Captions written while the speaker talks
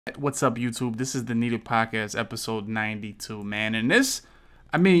What's up, YouTube? This is the Needed Podcast, episode 92, man. And this,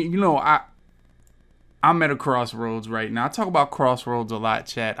 I'm at a crossroads right now. I talk about crossroads a lot,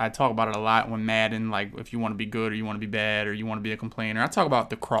 chat. I talk about it a lot when Madden, like if you want to be good or you want to be bad or you want to be a complainer. I talk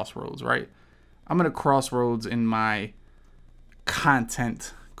about the crossroads, right? I'm at a crossroads in my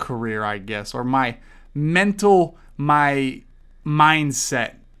content career, I guess, or my mindset,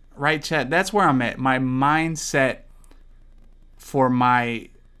 right, chat? That's where I'm at. My mindset for my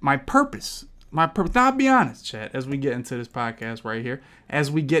purpose. Now, I'll be honest, chat, as we get into this podcast right here,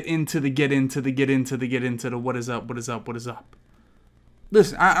 as we get into the what is up.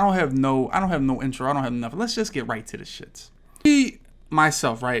 Listen, I don't have no intro. I don't have nothing. Let's just get right to the shits. Me,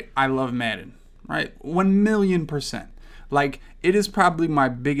 myself, right? I love Madden, right? 1,000,000%. Like, it is probably my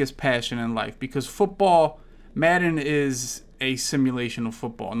biggest passion in life because football, Madden is a simulation of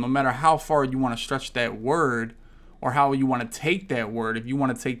football. No matter how far you want to stretch that word, or how you want to take that word, if you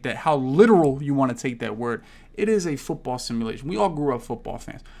want to take that, how literal you want to take that word, it is a football simulation. We all grew up football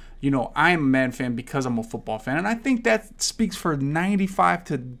fans. You know, I am a Madden fan because I'm a football fan, and I think that speaks for 95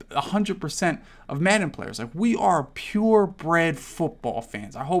 to 100% of Madden players. Like, we are purebred football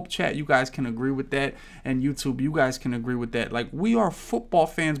fans. I hope, chat, you guys can agree with that, and YouTube, you guys can agree with that. Like, we are football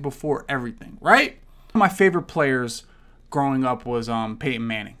fans before everything, right? One of my favorite players growing up was Peyton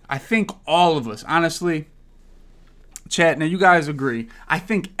Manning. I think all of us, honestly, chat, now you guys agree. I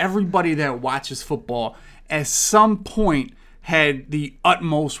think everybody that watches football at some point had the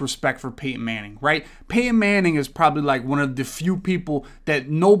utmost respect for Peyton Manning, right? Peyton Manning is probably like one of the few people that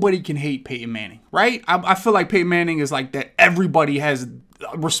nobody can hate Peyton Manning, right? I feel like Peyton Manning is like that. Everybody has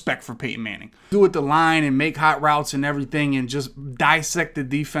respect for Peyton Manning. Do it the line and make hot routes and everything and just dissect the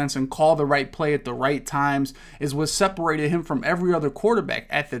defense and call the right play at the right times is what separated him from every other quarterback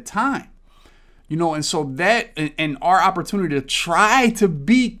at the time. You know, and so that and our opportunity to try to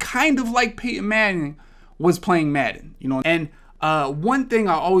be kind of like Peyton Manning was playing Madden, you know. And one thing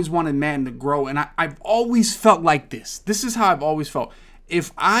I always wanted Madden to grow, and I've always felt like this. This is how I've always felt.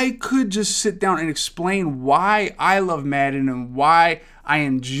 If I could just sit down and explain why I love Madden and why I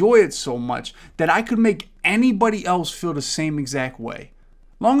enjoy it so much, that I could make anybody else feel the same exact way.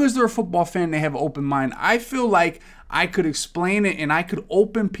 Long as they're a football fan, they have an open mind. I feel like I could explain it and I could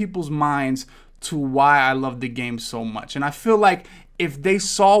open people's minds to why I love the game so much. And I feel like if they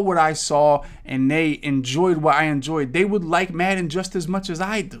saw what I saw and they enjoyed what I enjoyed, they would like Madden just as much as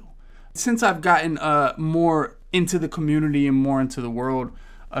I do. Since I've gotten more into the community and more into the world,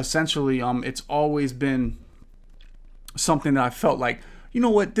 essentially, it's always been something that I felt like, you know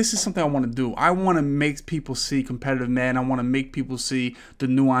what, this is something I want to do. I want to make people see competitive Madden. I want to make people see the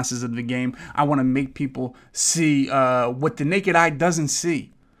nuances of the game. I want to make people see what the naked eye doesn't see.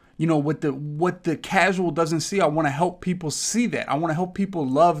 You know, what the casual doesn't see. I want to help people see that. I want to help people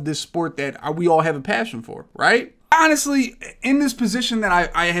love this sport that we all have a passion for, right? Honestly, in this position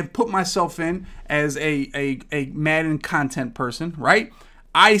that I have put myself in as a Madden content person, right?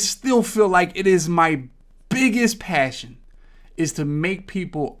 I still feel like it is my biggest passion is to make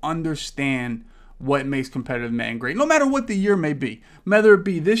people understand what makes competitive Madden great, no matter what the year may be. Whether it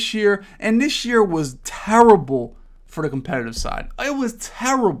be this year, and this year was terrible for the competitive side. It was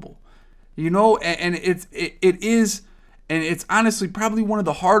terrible, you know, and it is, and it's honestly probably one of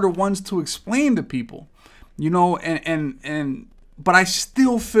the harder ones to explain to people, you know, but I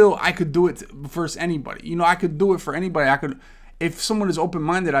still feel I could do it versus anybody. You know, I could do it for anybody. If someone is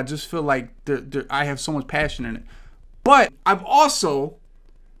open-minded, I just feel like I have so much passion in it. But I've also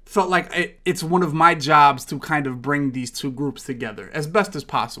felt like it's one of my jobs to kind of bring these two groups together as best as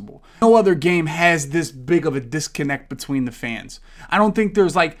possible. No other game has this big of a disconnect between the fans. I don't think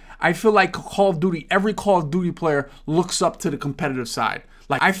there's like, I feel like Call of Duty, every Call of Duty player looks up to the competitive side.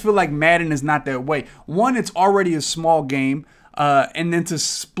 Like, I feel like Madden is not that way. One, it's already a small game, and then to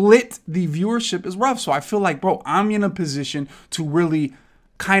split the viewership is rough. So I feel like, bro, I'm in a position to really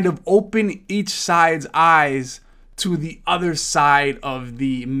kind of open each side's eyes to the other side of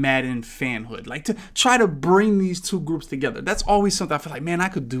the Madden fanhood, like to try to bring these two groups together. That's always something I feel like, man, I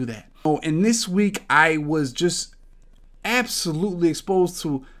could do that. So, and this week I was just absolutely exposed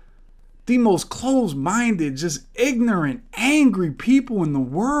to the most closed-minded, just ignorant, angry people in the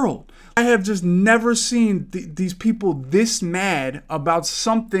world. I have just never seen these people this mad about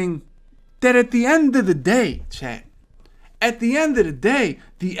something that at the end of the day, chat, at the end of the day,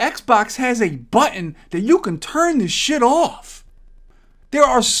 the Xbox has a button that you can turn this shit off. There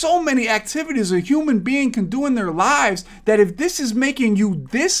are so many activities a human being can do in their lives that if this is making you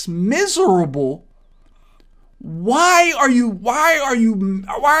this miserable, why are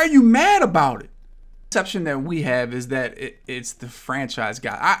you mad about it? Perception that we have is that it's the franchise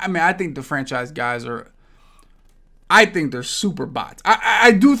guy. I mean, I think the franchise guys I think they're super bots.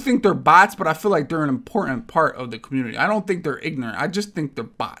 I do think they're bots, but I feel like they're an important part of the community. I don't think they're ignorant. I just think they're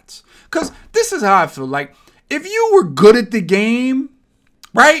bots. Because this is how I feel. Like, if you were good at the game,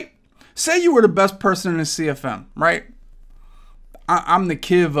 right? Say you were the best person in the CFM, right? I'm the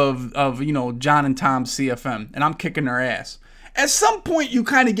kid of you know, John and Tom's CFM, and I'm kicking their ass. At some point, you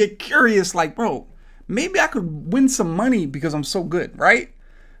kind of get curious, like, bro, maybe I could win some money because I'm so good, right?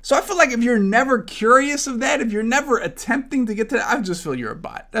 So I feel like if you're never curious of that, if you're never attempting to get to that, I just feel you're a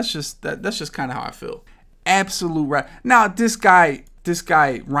bot. That's just kind of how I feel. Absolute right. Now this guy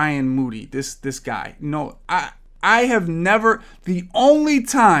Ryan Moody, this guy, you know, I have never, the only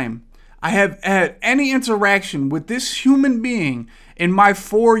time I have had any interaction with this human being in my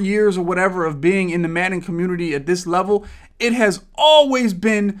 4 years or whatever of being in the Madden community at this level, it has always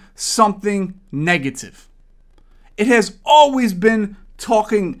been something negative. It has always been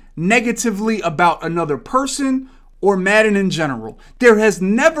talking negatively about another person or Madden in general. There has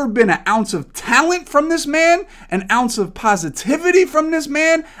never been an ounce of talent from this man, an ounce of positivity from this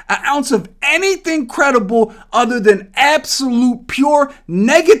man, an ounce of anything credible other than absolute pure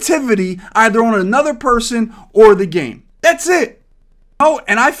negativity either on another person or the game. That's it. Oh,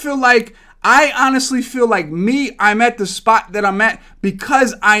 and I honestly feel like I'm at the spot that I'm at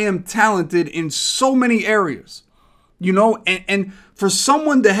because I am talented in so many areas. You know, and for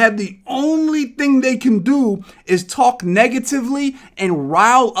someone to have the only thing they can do is talk negatively and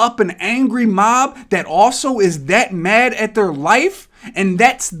rile up an angry mob that also is that mad at their life and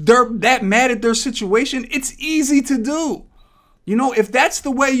that mad at their situation, it's easy to do. You know, if that's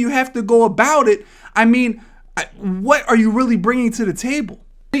the way you have to go about it, I mean, what are you really bringing to the table?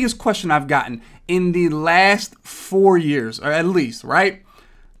 Biggest question I've gotten in the last 4 years, or at least, right?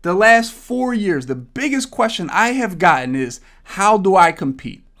 The last 4 years, the biggest question I have gotten is, how do I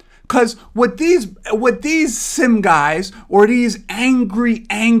compete? Because what these sim guys or these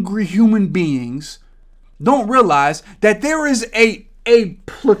angry human beings don't realize that there is a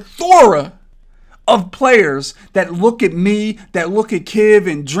plethora of players that look at me, that look at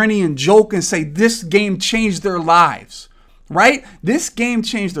Kiv and Drenny and Joke and say this game changed their lives. Right? This game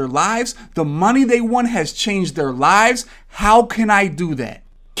changed their lives. The money they won has changed their lives. How can I do that?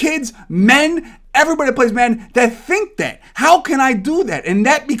 Kids, men, everybody that plays Madden that think that. How can I do that? And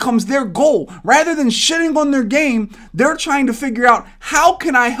that becomes their goal. Rather than shitting on their game, they're trying to figure out, how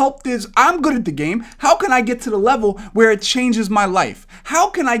can I help this? I'm good at the game. How can I get to the level where it changes my life? How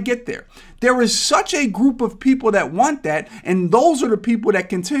can I get there? There is such a group of people that want that, and those are the people that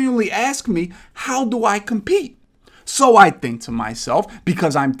continually ask me, how do I compete? So I think to myself,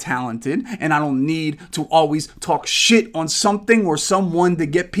 because I'm talented and I don't need to always talk shit on something or someone to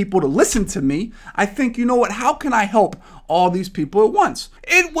get people to listen to me, I think, you know what, how can I help all these people at once?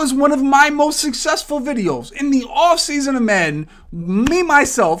 It was one of my most successful videos in the off season of Madden. Me,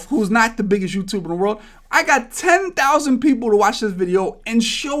 myself, who's not the biggest YouTuber in the world, I got 10,000 people to watch this video and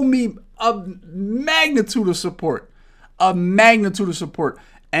show me a magnitude of support. A magnitude of support.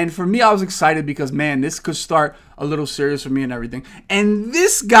 And for me, I was excited because, man, this could start a little serious for me and everything. And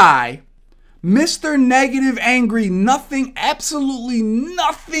this guy, Mr. Negative Angry, nothing, absolutely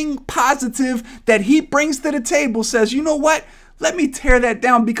nothing positive that he brings to the table says, you know what? Let me tear that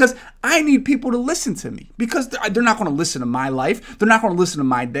down because I need people to listen to me. Because they're not going to listen to my life. They're not going to listen to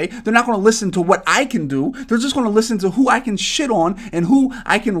my day. They're not going to listen to what I can do. They're just going to listen to who I can shit on and who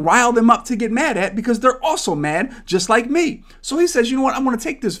I can rile them up to get mad at because they're also mad just like me. So he says, you know what? I'm going to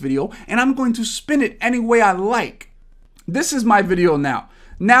take this video and I'm going to spin it any way I like. This is my video now.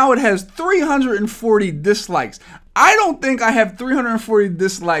 Now it has 340 dislikes. I don't think I have 340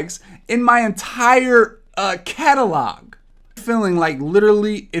 dislikes in my entire catalog. Feeling like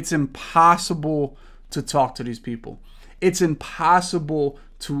literally it's impossible to talk to these people. It's impossible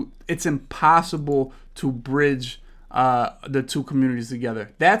to bridge the two communities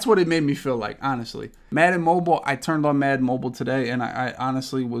together. That's what it made me feel like, honestly. Madden Mobile, I turned on Madden Mobile today and I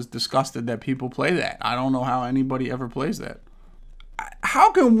honestly was disgusted that people play that. I don't know how anybody ever plays that.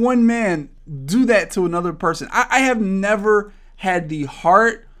 How can one man do that to another person? I have never had the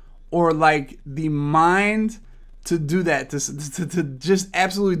heart or like the mind to do that, to just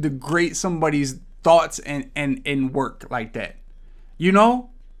absolutely degrade somebody's thoughts and work like that. You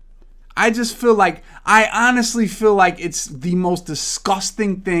know? I just feel like, I honestly feel like it's the most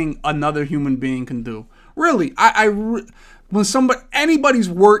disgusting thing another human being can do. Really, when anybody's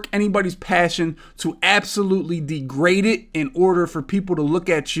work, anybody's passion, to absolutely degrade it in order for people to look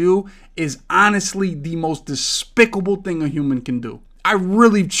at you is honestly the most despicable thing a human can do. I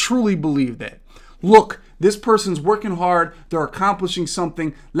really, truly believe that. look, this person's working hard. They're accomplishing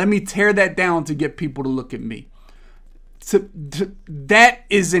something. Let me tear that down to get people to look at me. That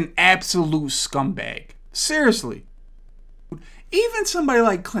is an absolute scumbag. Seriously. Even somebody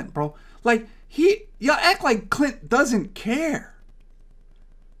like Clint, bro. Like, y'all act like Clint doesn't care.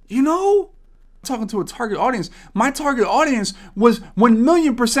 You know? I'm talking to a target audience. My target audience was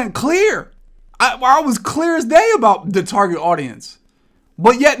 1,000,000% clear. I was clear as day about the target audience.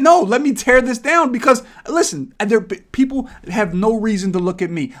 But yet, no, let me tear this down because, listen, people have no reason to look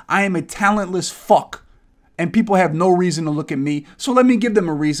at me. I am a talentless fuck. And people have no reason to look at me. So let me give them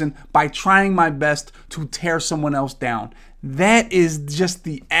a reason by trying my best to tear someone else down. That is just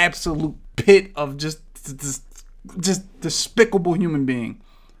the absolute pit of just despicable human being.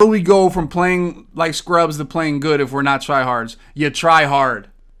 How do we go from playing like scrubs to playing good if we're not tryhards? You try hard.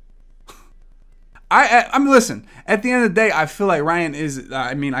 I mean, listen, at the end of the day, I feel like Ryan is,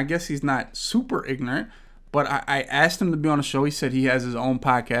 I mean, I guess he's not super ignorant, but I asked him to be on a show. He said he has his own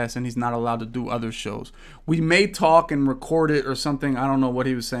podcast and he's not allowed to do other shows. We may talk and record it or something. I don't know what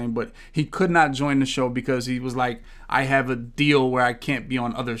he was saying, but he could not join the show because he was like, I have a deal where I can't be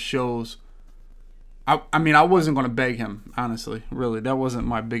on other shows. I mean, I wasn't going to beg him, honestly. Really, that wasn't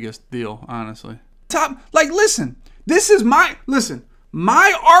my biggest deal, honestly. Listen,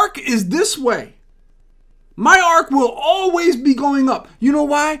 my arc is this way. My arc will always be going up. You know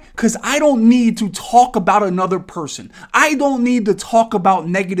why? Because I don't need to talk about another person. I don't need to talk about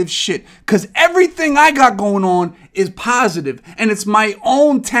negative shit. Because everything I got going on is positive. And it's my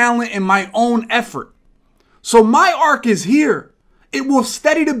own talent and my own effort. So my arc is here. It will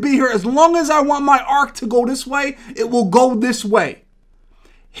steady to be here. As long as I want my arc to go this way, it will go this way.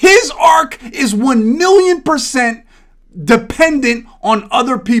 His arc is 1,000,000% dependent on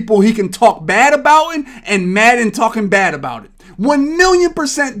other people he can talk bad about it and Madden talking bad about it.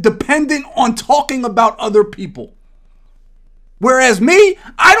 1,000,000% dependent on talking about other people. Whereas me,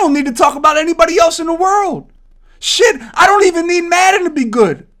 I don't need to talk about anybody else in the world. Shit, I don't even need Madden to be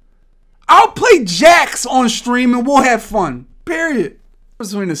good. I'll play jacks on stream and we'll have fun. Period.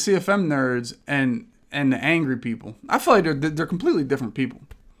 Between the CFM nerds and the angry people, I feel like they're completely different people.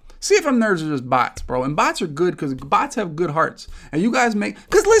 CFM nerds are just bots, bro. And bots are good because bots have good hearts. And you guys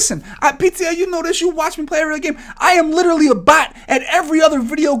because listen, PTA, you know this. You watch me play every other game. I am literally a bot at every other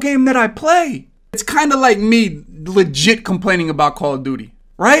video game that I play. It's kind of like me legit complaining about Call of Duty,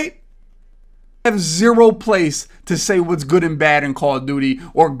 right? I have zero place to say what's good and bad in Call of Duty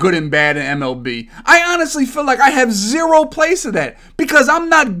or good and bad in MLB. I honestly feel like I have zero place of that because I'm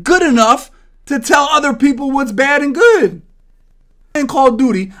not good enough to tell other people what's bad and good. In Call of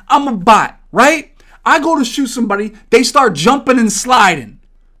Duty, I'm a bot, right? I go to shoot somebody, they start jumping and sliding.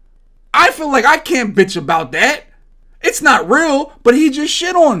 I feel like I can't bitch about that. It's not real, but he just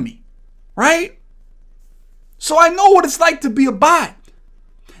shit on me, right? So I know what it's like to be a bot.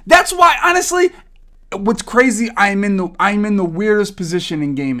 That's why, honestly, what's crazy, I'm in the weirdest position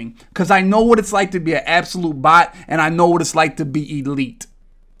in gaming because I know what it's like to be an absolute bot and I know what it's like to be elite.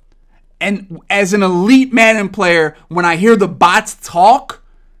 And as an elite Madden player, when I hear the bots talk,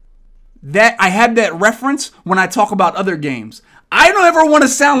 that I have that reference when I talk about other games. I don't ever want to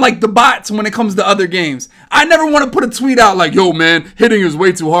sound like the bots when it comes to other games. I never want to put a tweet out like, yo, man, hitting is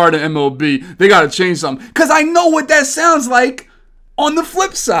way too hard in MLB. They got to change something. Because I know what that sounds like on the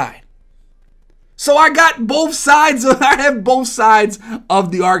flip side. So I got both sides. I have both sides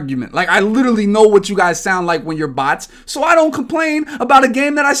of the argument. Like, I literally know what you guys sound like when you're bots. So I don't complain about a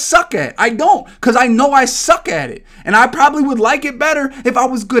game that I suck at. I don't, because I know I suck at it. And I probably would like it better if I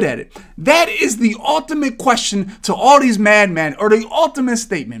was good at it. That is the ultimate question to all these madmen, or the ultimate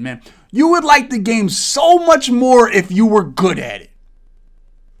statement, man. You would like the game so much more if you were good at it.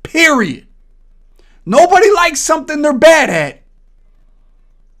 Period. Nobody likes something they're bad at.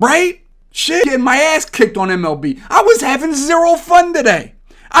 Right? Shit, getting my ass kicked on MLB. I was having zero fun today.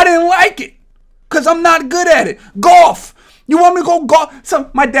 I didn't like it because I'm not good at it. Golf. You want me to go golf? So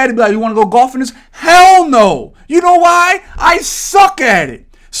my daddy be like, you want to go golfing this? Hell no. You know why? I suck at it.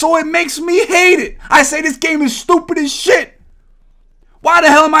 So it makes me hate it. I say this game is stupid as shit. Why the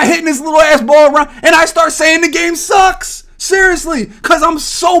hell am I hitting this little ass ball around? And I start saying the game sucks. Seriously, because I'm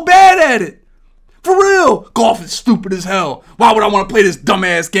so bad at it. For real, golf is stupid as hell. Why would I want to play this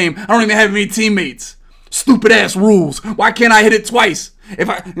dumbass game? I don't even have any teammates. Stupid ass rules. Why can't I hit it twice? You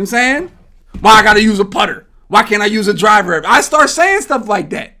know what I'm saying? Why I gotta use a putter? Why can't I use a driver? I start saying stuff like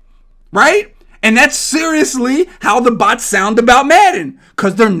that, right? And that's seriously how the bots sound about Madden.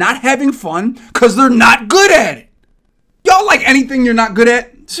 Because they're not having fun, because they're not good at it. Y'all like anything you're not good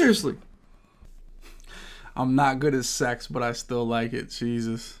at? Seriously. I'm not good at sex, but I still like it.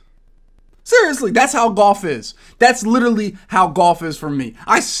 Jesus. Seriously, that's how golf is. That's literally how golf is for me.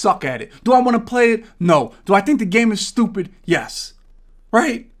 I suck at it. Do I want to play it? No. Do I think the game is stupid? Yes.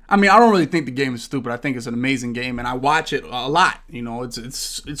 Right? I mean, I don't really think the game is stupid. I think it's an amazing game, and I watch it a lot. You know,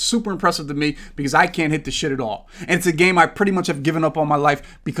 it's super impressive to me because I can't hit the shit at all. And it's a game I pretty much have given up on my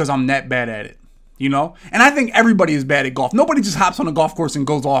life because I'm that bad at it. You know? And I think everybody is bad at golf. Nobody just hops on a golf course and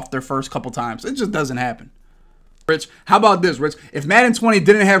goes off their first couple times. It just doesn't happen. Rich, how about this, Rich? If Madden 20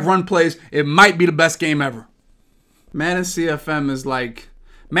 didn't have run plays, it might be the best game ever. Madden CFM is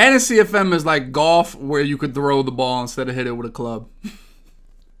like golf where you could throw the ball instead of hit it with a club.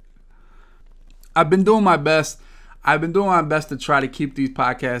 I've been doing my best. To try to keep these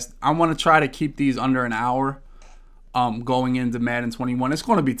podcasts. I want to try to keep these under an hour. Going into Madden 21, it's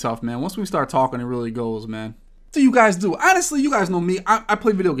going to be tough, man. Once we start talking, it really goes, man. What do you guys do? Honestly, you guys know me. I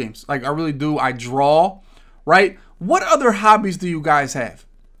play video games. Like, I really do. I draw, right? What other hobbies do you guys have?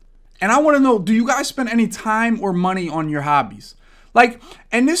 And I want to know, do you guys spend any time or money on your hobbies? Like,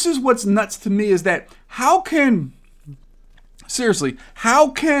 and this is what's nuts to me is that how can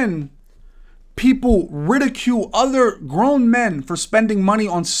people ridicule other grown men for spending money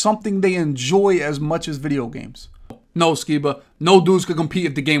on something they enjoy as much as video games? No, Skiba. No dudes could compete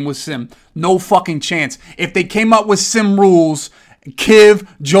if the game was sim. No fucking chance. If they came up with sim rules, Kiv,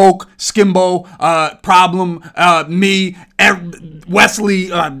 Joke, Skimbo, Problem, me,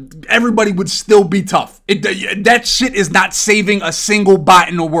 Wesley, everybody would still be tough. That shit is not saving a single bot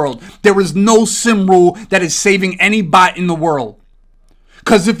in the world. There is no sim rule that is saving any bot in the world.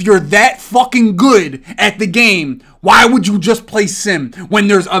 Because if you're that fucking good at the game, why would you just play sim when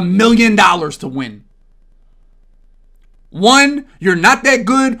there's $1 million to win? 1, you're not that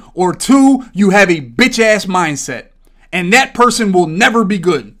good, or 2, you have a bitch-ass mindset. And that person will never be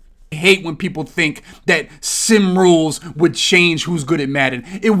good. I hate when people think that sim rules would change who's good at Madden.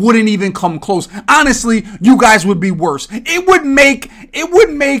 It wouldn't even come close. Honestly, you guys would be worse. It would make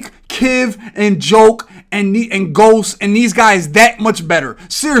Kiv and Joke and Ghost and these guys that much better.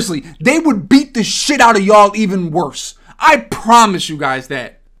 Seriously, they would beat the shit out of y'all even worse. I promise you guys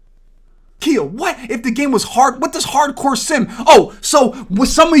that. Kia, what if the game was hard? What does hardcore sim? Oh, so with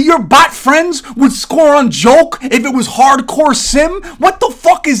some of your bot friends would score on Joke if it was hardcore sim? What the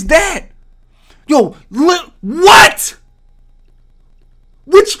fuck is that? Yo, what?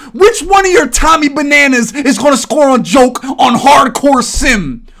 Which one of your Tommy Bananas is gonna score on Joke on hardcore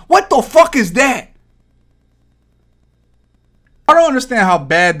sim? What the fuck is that? I don't understand how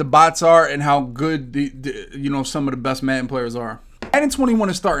bad the bots are and how good some of the best Madden players are. Madden 21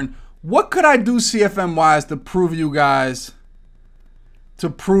 is starting. What could I do CFM wise to prove to you guys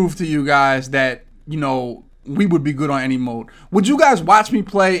that, we would be good on any mode? Would you guys watch me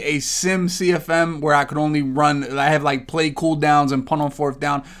play a sim CFM where I could only run, I have like play cooldowns and punt on 4th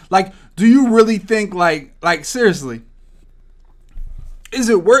down? Like, do you really think like seriously? Is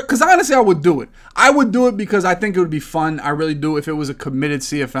it worth? Because honestly, I would do it. I would do it because I think it would be fun. I really do if it was a committed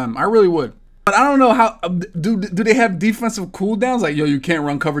CFM. I really would. But I don't know how, do they have defensive cooldowns? Like, yo, you can't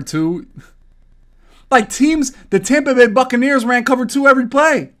run cover 2. Like teams, the Tampa Bay Buccaneers ran cover 2 every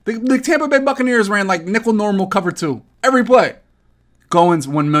play. The Tampa Bay Buccaneers ran like nickel normal cover 2 every play. Goins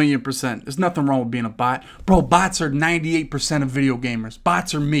 1,000,000%. There's nothing wrong with being a bot. Bro, bots are 98% of video gamers.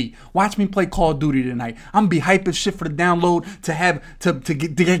 Bots are me. Watch me play Call of Duty tonight. I'm gonna be hype as shit for the download to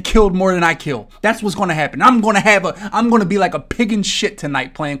get killed more than I kill. That's what's gonna happen. I'm gonna be like a pig in shit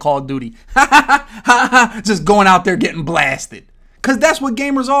tonight playing Call of Duty. Just going out there getting blasted. Cause that's what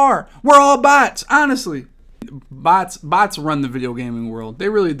gamers are. We're all bots, honestly. Bots run the video gaming world. They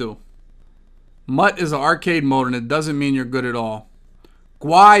really do. Mutt is an arcade mode and it doesn't mean you're good at all.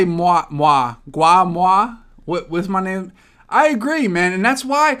 Gua moi. What's my name? I agree, man, and that's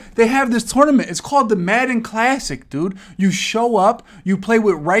why they have this tournament. It's called the Madden Classic, dude. You show up, you play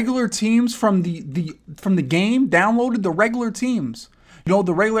with regular teams from the game, downloaded the regular teams.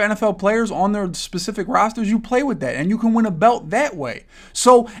 The regular NFL players on their specific rosters, you play with that, and you can win a belt that way.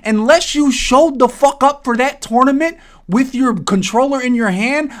 So, unless you showed the fuck up for that tournament with your controller in your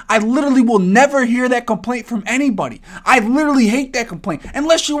hand, I literally will never hear that complaint from anybody. I literally hate that complaint,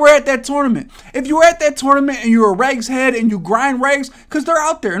 unless you were at that tournament. If you were at that tournament and you're a regs head and you grind regs, because they're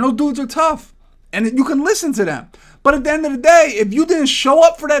out there, and those dudes are tough, and you can listen to them. But at the end of the day, if you didn't show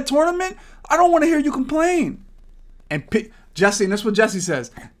up for that tournament, I don't want to hear you complain. And Jesse, and that's what Jesse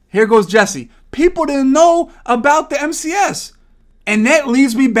says. Here goes Jesse. People didn't know about the MCS. And that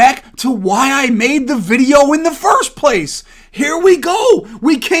leads me back to why I made the video in the first place. Here we go.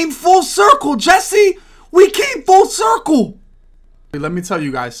 We came full circle, Jesse. We came full circle. Let me tell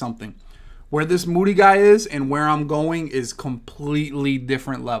you guys something. Where this Moody guy is and where I'm going is completely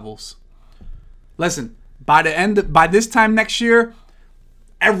different levels. Listen, by this time next year,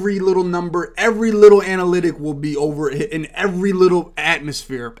 every little number, every little analytic will be over in every little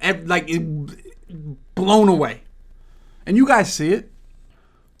atmosphere, blown away. And you guys see it.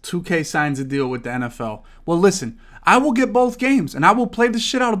 2K signs a deal with the NFL. Well, listen, I will get both games, and I will play the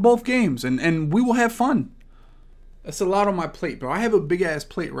shit out of both games, and we will have fun. That's a lot on my plate, bro. I have a big-ass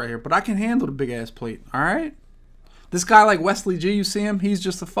plate right here, but I can handle the big-ass plate, all right? This guy like Wesley G, you see him? He's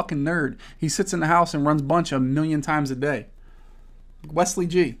just a fucking nerd. He sits in the house and runs bunch 1,000,000 times a day. Wesley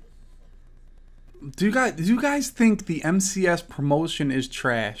G. Do you guys think the MCS promotion is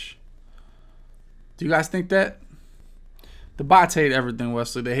trash? Do you guys think that? The bots hate everything,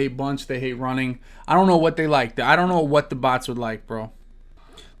 Wesley. They hate bunch. They hate running. I don't know what they like. I don't know what the bots would like, bro.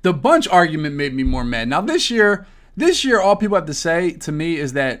 The bunch argument made me more mad. Now this year, all people have to say to me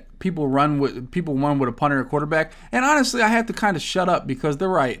is that people run with a punter or quarterback. And honestly, I have to kind of shut up because they're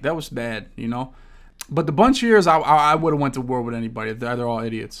right. That was bad, you know. But the bunch years, I would have went to war with anybody. They're all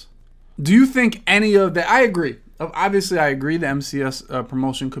idiots. Do you think any of that? I agree. Obviously, I agree. The MCS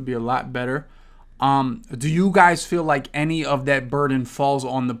promotion could be a lot better. Do you guys feel like any of that burden falls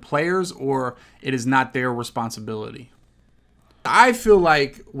on the players, or it is not their responsibility? I feel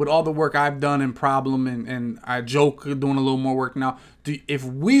like with all the work I've done in Problem and I joke doing a little more work now, if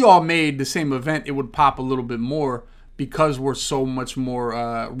we all made the same event, it would pop a little bit more because we're so much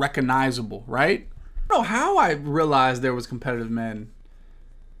more recognizable, right? I don't know how I realized there was competitive Madden.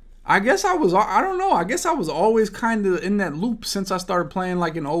 I guess I don't know. I guess I was always kind of in that loop since I started playing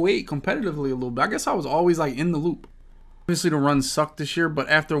like in 08 competitively a little bit. I guess I was always like in the loop. Obviously the run sucked this year, but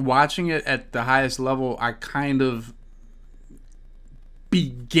after watching it at the highest level, I kind of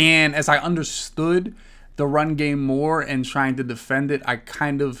began, as I understood the run game more and trying to defend it, I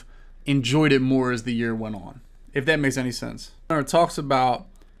kind of enjoyed it more as the year went on. If that makes any sense. It talks about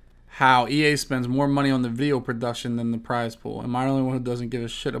how EA spends more money on the video production than the prize pool. Am I the only one who doesn't give a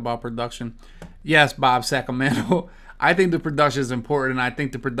shit about production? Yes, Bob Sacramento. I think the production is important, and I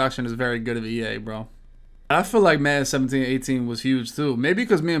think the production is very good of EA, bro. I feel like Madden 17 18 was huge too. Maybe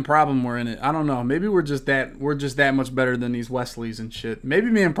because me and Problem were in it. I don't know. Maybe we're just that much better than these Wesleys and shit. Maybe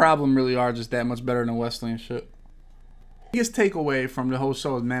me and Problem really are just that much better than Wesley and shit. Biggest takeaway from the whole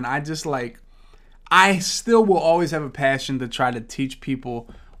show is, man, I still will always have a passion to try to teach people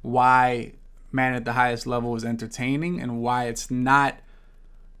why Madden at the highest level is entertaining and why it's not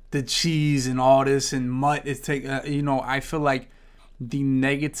the cheese and all this and mutt. It's I feel like the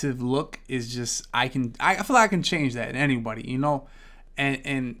negative look is just I feel like I can change that in anybody, you know,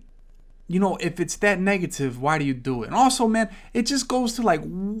 and if it's that negative, why do you do it? And also, man, it just goes to like,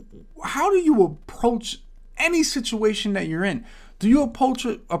 how do you approach any situation that you're in? Do you approach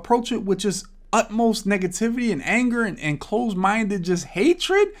it with just utmost negativity and anger and closed-minded just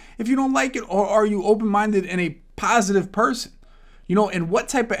hatred if you don't like it, or are you open-minded and a positive person? You know, and what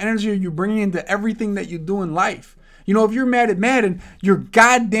type of energy are you bringing into everything that you do in life? You know, if you're mad at Madden, you're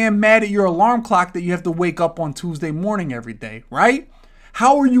goddamn mad at your alarm clock that you have to wake up on Tuesday morning every day, right?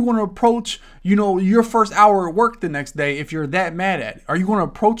 How are you going to approach, your first hour at work the next day if you're that mad at it? Are you going to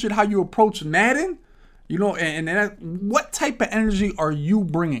approach it how you approach Madden? What type of energy are you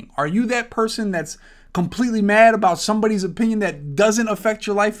bringing? Are you that person that's completely mad about somebody's opinion that doesn't affect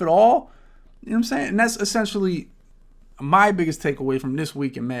your life at all? You know what I'm saying? And that's essentially my biggest takeaway from this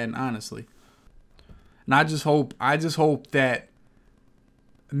week in Madden, honestly. And I just hope that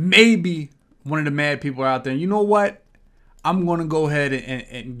maybe one of the mad people are out there, you know what? I'm going to go ahead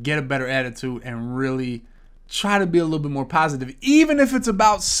and get a better attitude and really try to be a little bit more positive, even if it's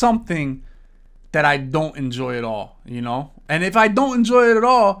about something that I don't enjoy at all, And if I don't enjoy it at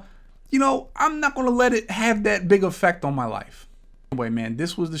all, I'm not going to let it have that big effect on my life. Anyway, man,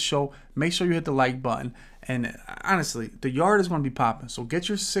 this was the show. Make sure you hit the like button. And honestly, the yard is going to be popping. So get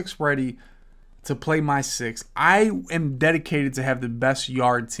your 6 ready to play my 6. I am dedicated to have the best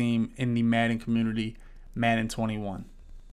yard team in the Madden community, Madden 21.